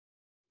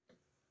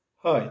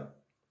Hi.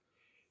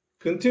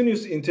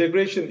 Continuous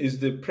integration is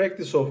the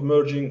practice of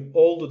merging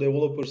all the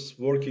developers'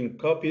 working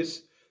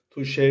copies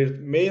to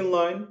shared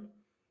mainline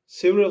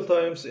several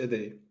times a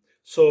day.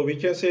 So we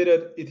can say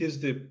that it is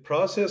the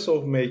process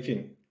of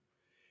making.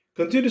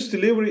 Continuous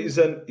delivery is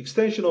an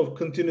extension of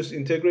continuous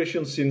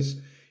integration since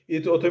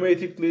it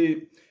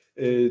automatically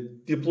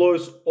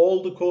deploys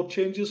all the code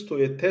changes to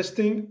a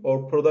testing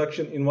or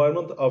production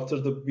environment after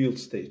the build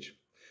stage.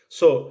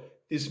 So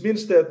this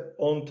means that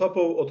on top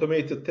of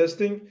automated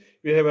testing,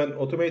 we have an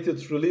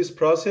automated release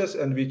process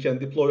and we can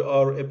deploy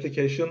our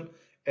application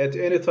at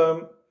any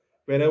time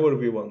whenever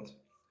we want.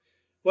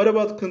 What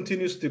about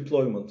continuous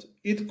deployment?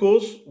 It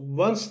goes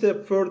one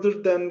step further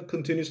than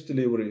continuous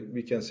delivery,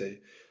 we can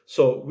say.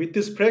 So with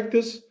this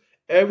practice,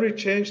 every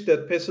change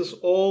that passes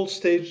all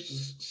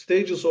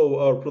stages of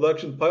our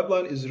production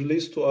pipeline is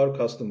released to our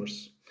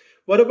customers.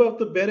 What about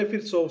the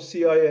benefits of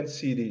CI and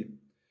CD?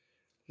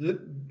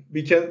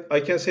 I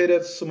can say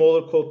that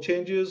smaller code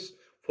changes,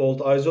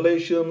 fault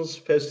isolations,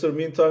 faster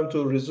mean time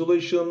to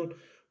resolution,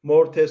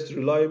 more test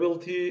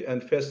reliability,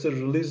 and faster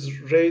release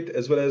rate,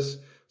 as well as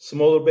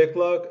smaller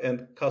backlog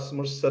and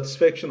customer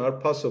satisfaction are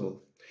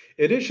possible.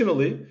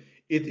 Additionally,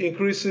 it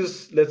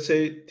increases, let's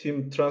say,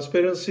 team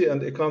transparency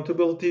and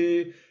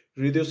accountability,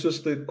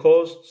 reduces the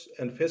costs,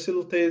 and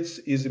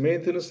facilitates easy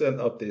maintenance and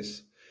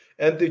updates.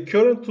 And the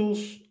current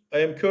tools I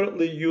am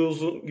currently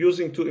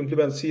using to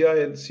implement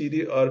CI and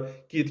CD are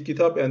Git,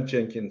 GitHub, and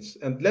Jenkins.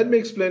 And let me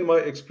explain my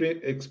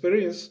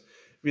experience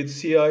with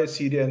CI,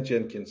 CD, and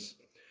Jenkins.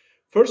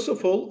 First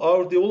of all,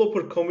 our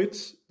developer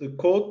commits the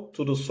code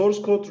to the source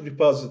code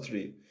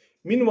repository.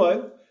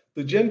 Meanwhile,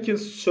 the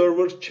Jenkins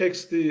server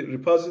checks the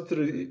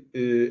repository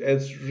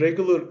at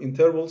regular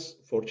intervals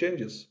for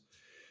changes.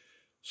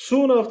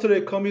 Soon after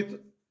a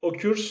commit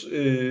occurs,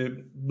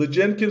 the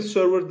Jenkins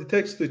server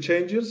detects the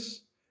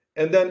changes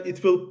and then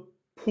it will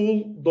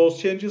pull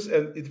those changes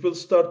and it will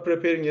start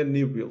preparing a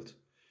new build.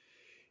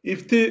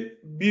 If the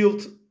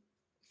build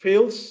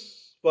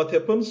fails, what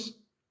happens?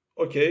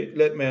 Okay,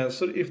 let me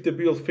answer. If the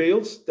build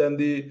fails, then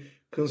the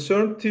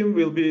concerned team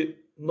will be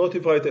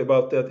notified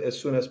about that as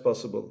soon as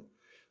possible.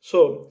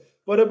 So,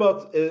 what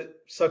about a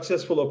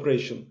successful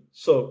operation?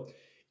 So,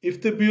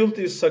 if the build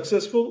is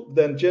successful,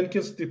 then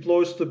Jenkins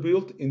deploys the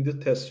build in the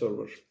test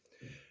server.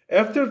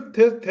 After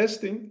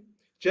testing,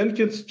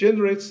 Jenkins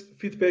generates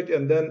feedback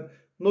and then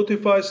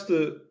notifies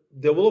the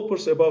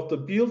developers about the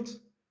build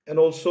and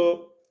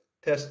also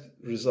test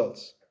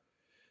results.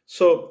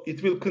 So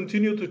it will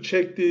continue to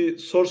check the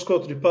source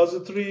code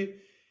repository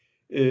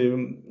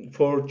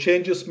for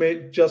changes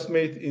just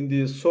made in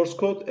the source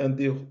code, and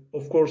the,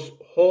 of course,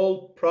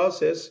 whole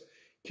process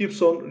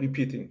keeps on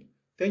repeating.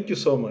 Thank you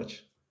so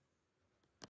much.